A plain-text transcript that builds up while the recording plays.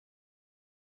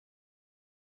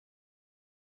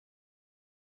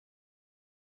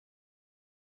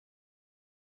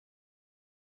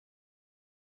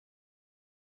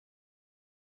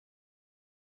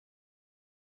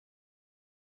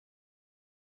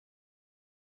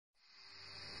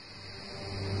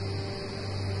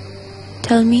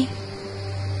Tell me.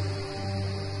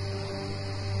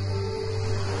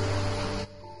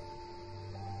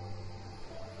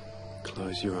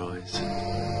 Close your eyes.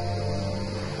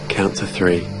 Count to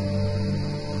 3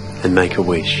 and make a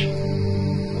wish.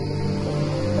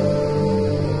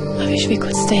 I wish we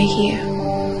could stay here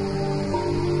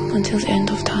until the end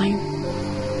of time.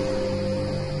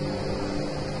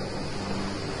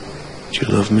 Do you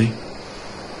love me?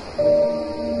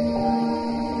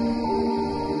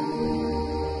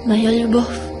 Моя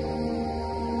любовь.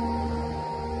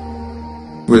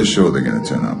 We're sure they're going to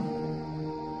turn up.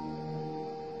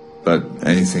 But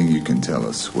anything you can tell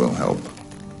us will help.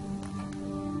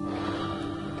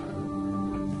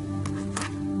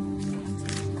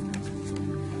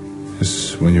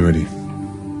 Just when you're ready.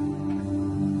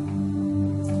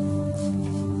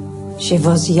 She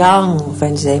was young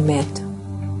when they met.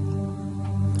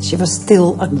 She was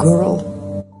still a girl.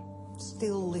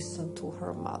 Still listened to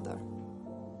her mother.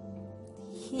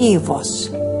 He was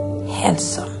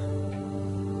handsome.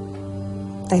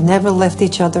 They never left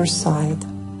each other's side.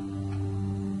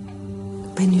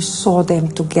 When you saw them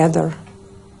together,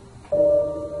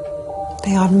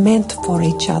 they are meant for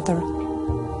each other.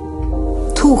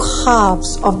 Two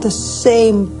halves of the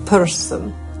same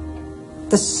person,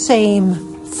 the same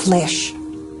flesh.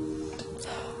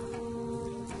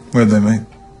 Where'd they meet?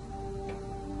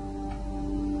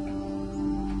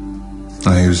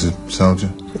 Oh, he was a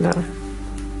soldier? No.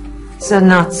 The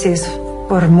Nazis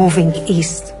were moving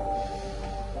east.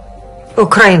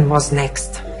 Ukraine was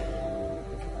next.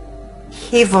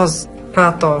 He was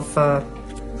part of a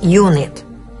unit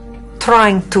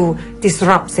trying to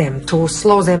disrupt them, to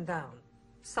slow them down.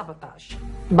 Sabotage.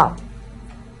 But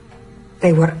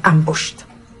they were ambushed.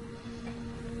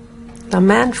 The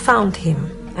man found him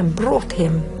and brought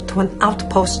him to an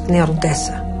outpost near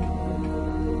Odessa.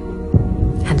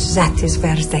 And that is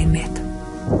where they met.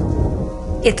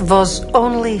 It was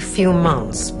only a few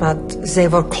months, but they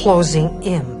were closing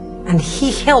in, and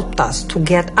he helped us to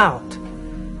get out.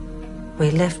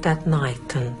 We left that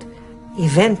night, and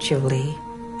eventually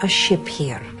a ship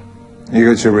here. You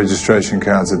got your registration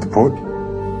cards at the port?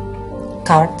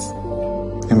 Cards?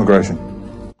 Immigration.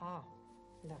 Oh,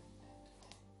 no.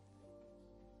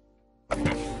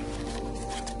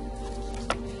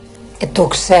 It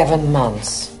took 7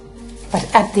 months, but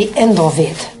at the end of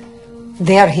it,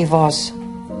 there he was,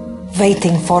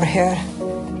 waiting for her.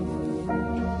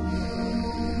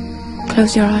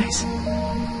 Close your eyes.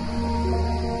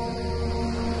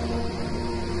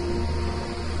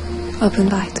 Open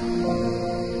wide.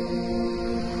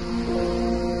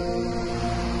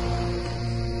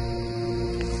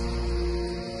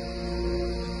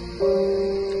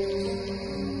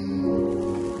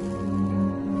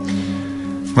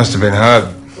 Must have been hard,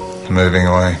 moving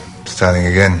away, starting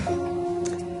again.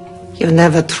 You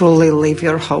never truly leave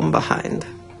your home behind,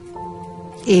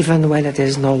 even when it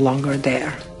is no longer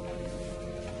there.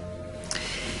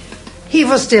 He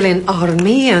was still in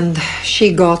army, and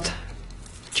she got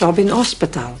job in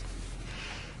hospital.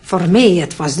 For me,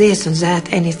 it was this and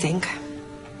that, anything.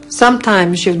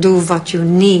 Sometimes you do what you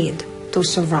need to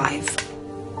survive.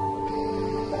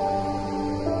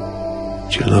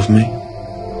 Do you love me?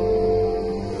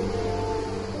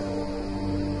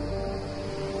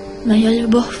 Моя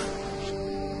любовь.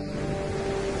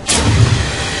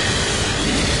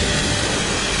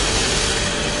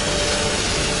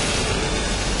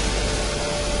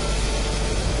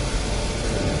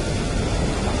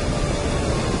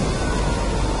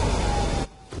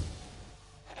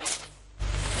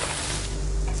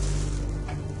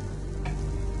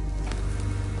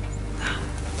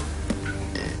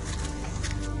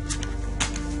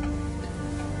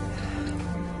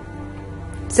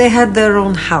 They had their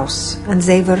own house, and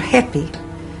they were happy.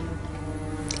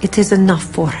 It is enough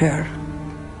for her.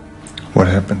 What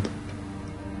happened?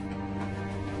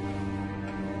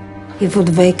 He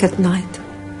would wake at night.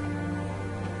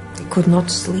 He could not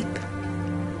sleep.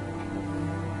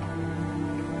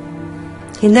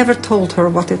 He never told her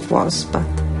what it was, but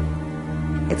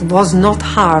it was not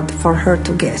hard for her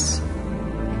to guess.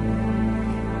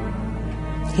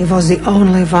 He was the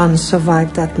only one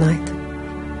survived that night.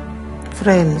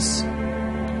 Friends,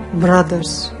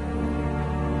 brothers,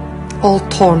 all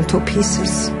torn to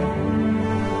pieces.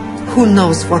 Who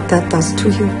knows what that does to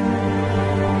you?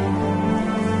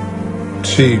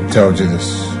 She told you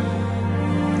this.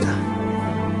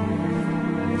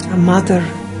 A mother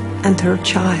and her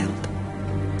child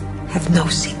have no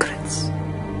secrets.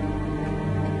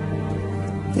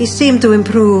 He seemed to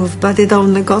improve, but it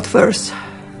only got worse.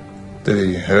 Did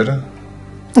he hurt her?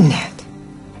 Ned.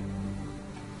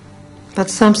 But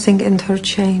something in her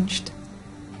changed.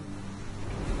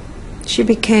 She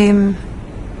became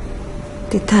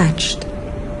detached,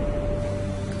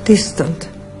 distant,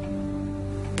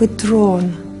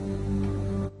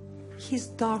 withdrawn. His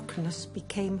darkness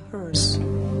became hers.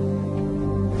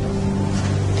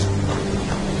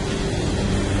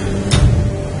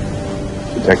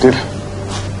 Detective,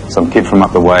 some kid from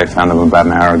up the way found them about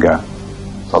an hour ago.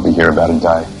 Probably here about a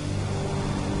day.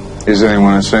 Is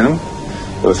anyone who's seen them?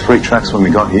 There were 3 tracks when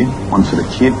we got here. One for the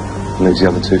kid, leaves the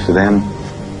other 2 for them.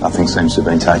 Nothing seems to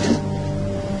have been taken.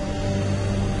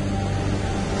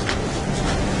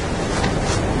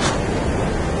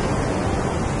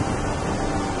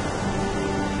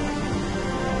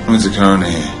 When's the coroner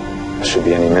here? Should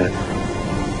be any minute.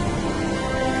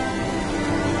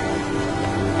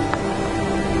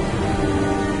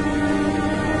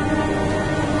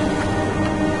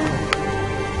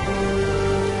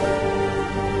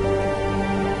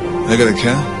 They got a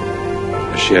car?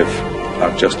 A Chev,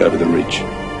 parked just over the ridge.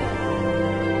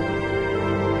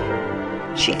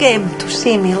 She came to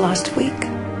see me last week.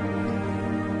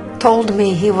 Told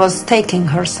me he was taking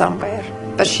her somewhere,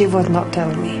 but she would not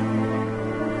tell me.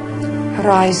 Her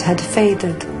eyes had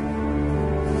faded.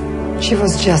 She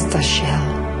was just a shell.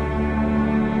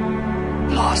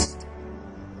 Lost.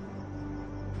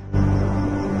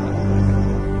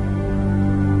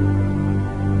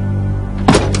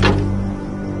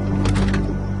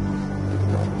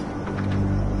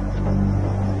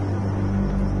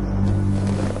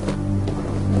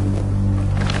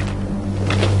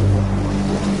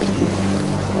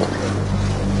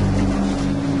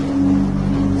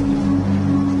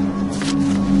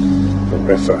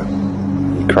 Refer.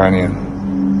 Ukrainian.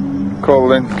 Call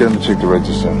them, get them to check the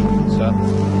register. Sir?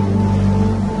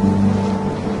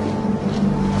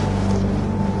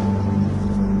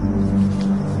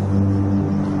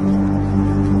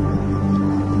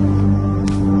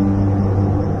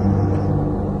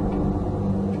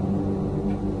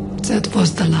 That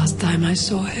was the last time I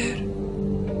saw her.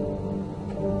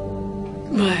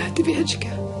 Moja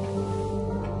dvječka.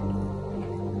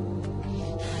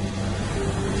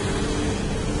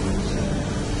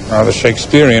 Rather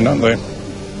Shakespearean, aren't they?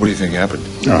 What do you think happened?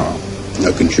 Oh,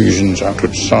 no contusions,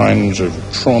 outward signs of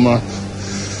trauma.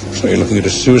 So you're looking at a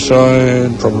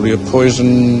suicide, probably a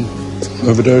poison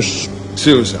overdose.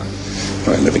 Suicide.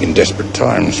 We're living in desperate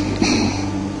times.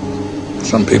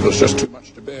 Some people, it's just too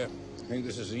much to bear. I think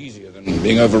this is easier than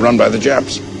being overrun by the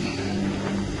Japs.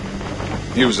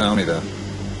 He was army, though.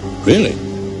 Really?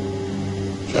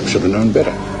 Japs should have known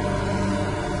better.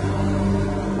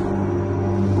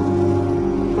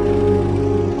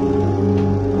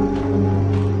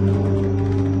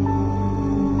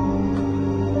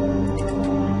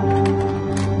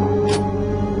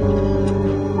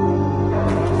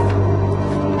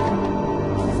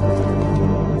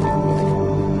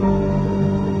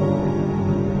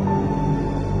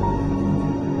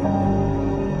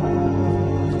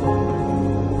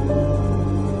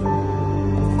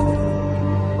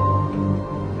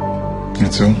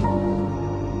 That's all.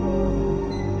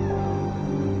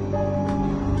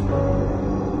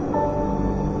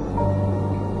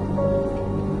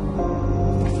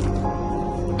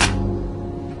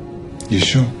 You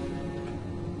sure?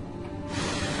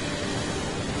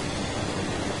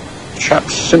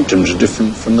 Chap's symptoms are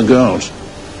different from the girls.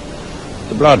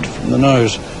 The blood from the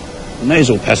nose. The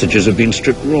nasal passages have been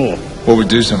stripped raw. What would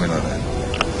do something like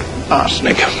that?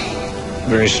 Arsenic.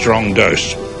 Very strong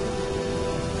dose.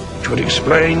 Which would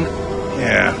explain,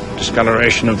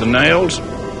 discoloration of the nails.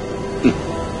 The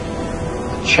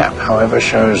chap, however,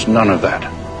 shows none of that.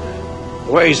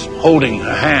 The way he's holding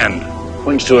her hand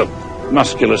points to a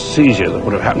muscular seizure that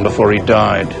would have happened before he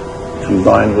died,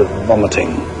 combined with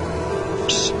vomiting.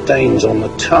 Stains on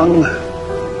the tongue.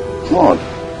 Odd.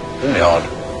 Very odd.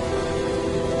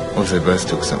 What if they both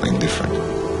took something different?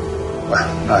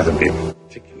 Well, neither would be a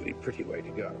particularly pretty way to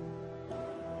go.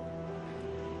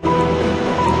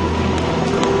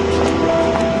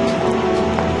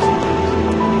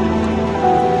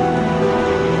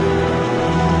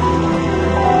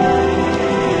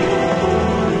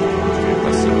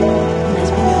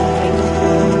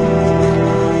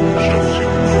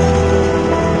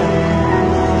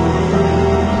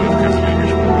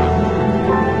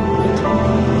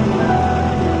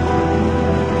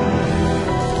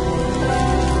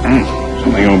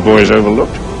 Something your boys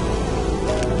overlooked.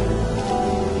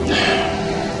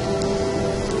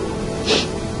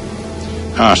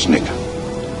 Arsenic.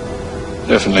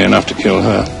 Definitely enough to kill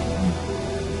her.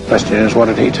 Question is, what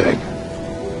did he take?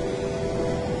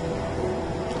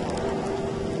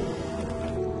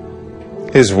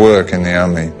 His work in the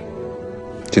army.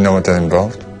 Do you know what that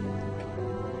involved?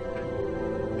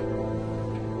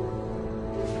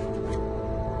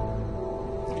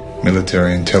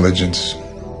 military intelligence.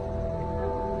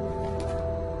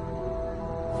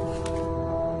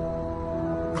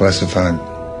 Classified.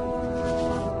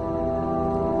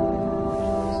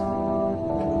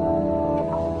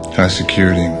 High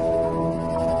security.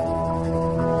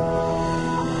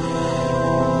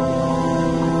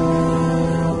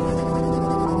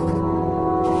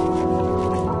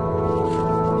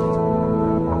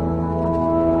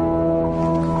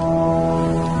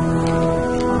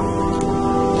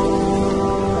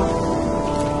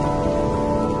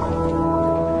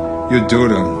 Your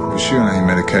daughter, was she on any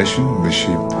medication? Was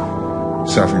she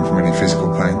suffering from any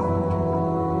physical pain?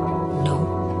 No,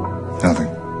 Nothing.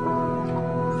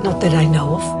 not that I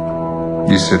know of.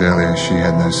 You said earlier she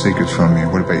had no secrets from you.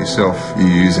 What about yourself? Are you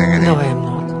using any? No, I am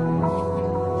not.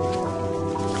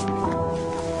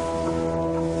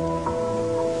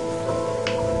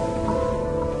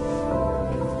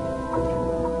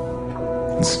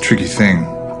 It's a tricky thing.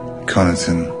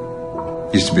 Conaton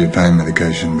used to be a pain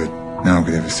medication, but no one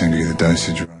could ever seem to get the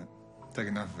dosage right. Take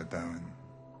enough of it, though, and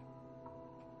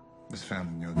it was found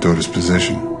in your daughter's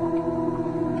possession.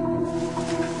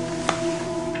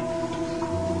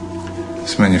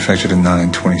 It's manufactured in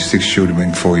 1926. She would have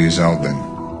been 4 years old then.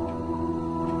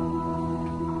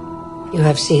 You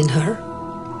have seen her?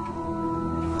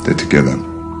 They're together.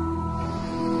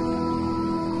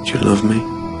 Do you love me?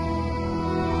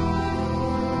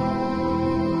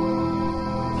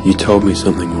 You told me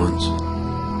something once.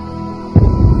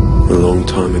 A long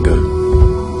time ago.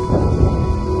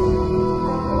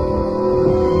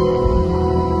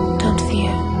 Don't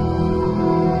fear.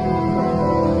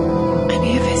 I'm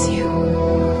here with you.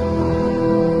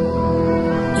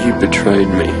 You betrayed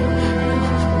me.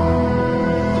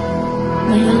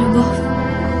 Моя любовь.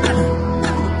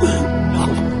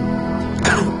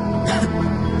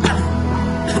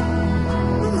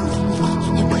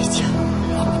 Не бойся.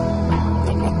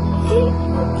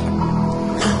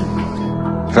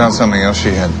 Found something else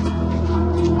she had.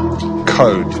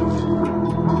 Code.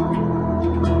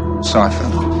 Cipher.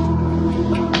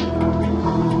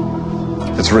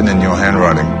 It's written in your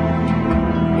handwriting.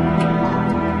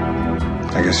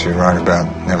 I guess you're right about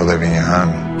never leaving your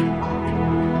home.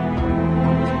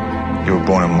 You were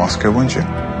born in Moscow, weren't you?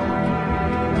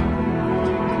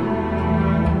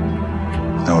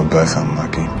 No, we're both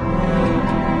unlucky.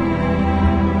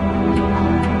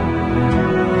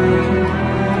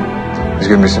 There's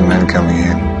going to be some men coming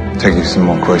in, taking some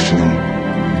more questioning,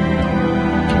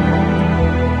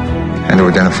 and to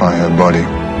identify her body.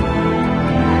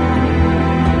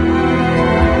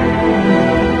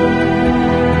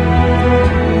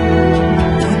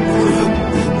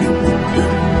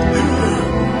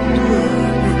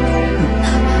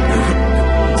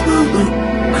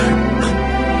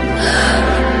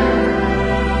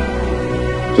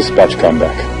 Dispatch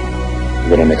comeback. We've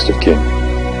got our next of kin.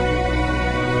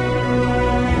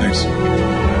 Thanks.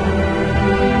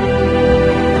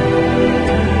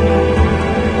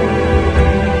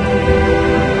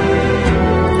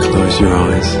 Close your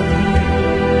eyes.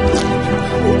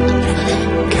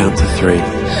 Count to 3.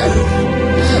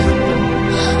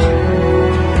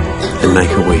 And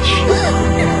make a wish.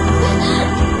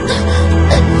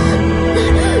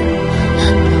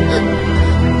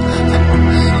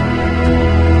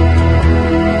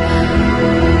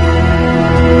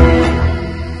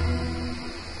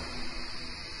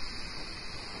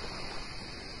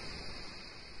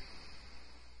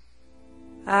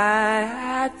 I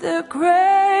had the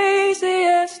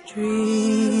craziest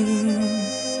dream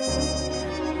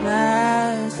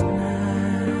last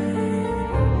night.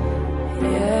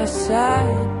 Yes, I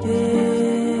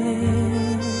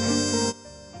did.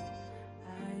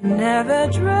 I never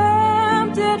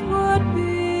dreamt it would be.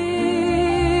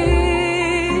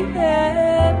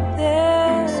 And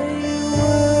there you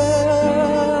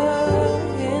were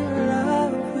in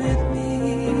love with me.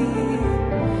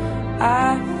 I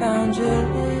found your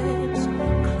lips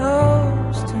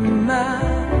close to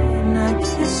mine. I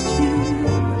kissed you.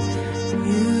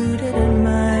 You didn't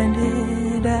mind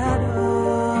it at all.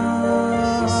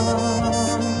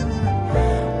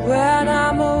 When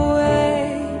I'm away,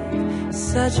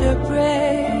 such a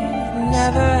break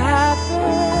never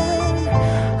happened.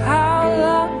 How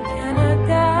long can a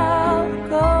gal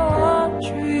go on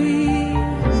dreaming?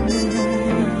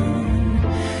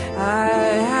 I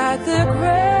had the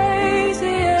great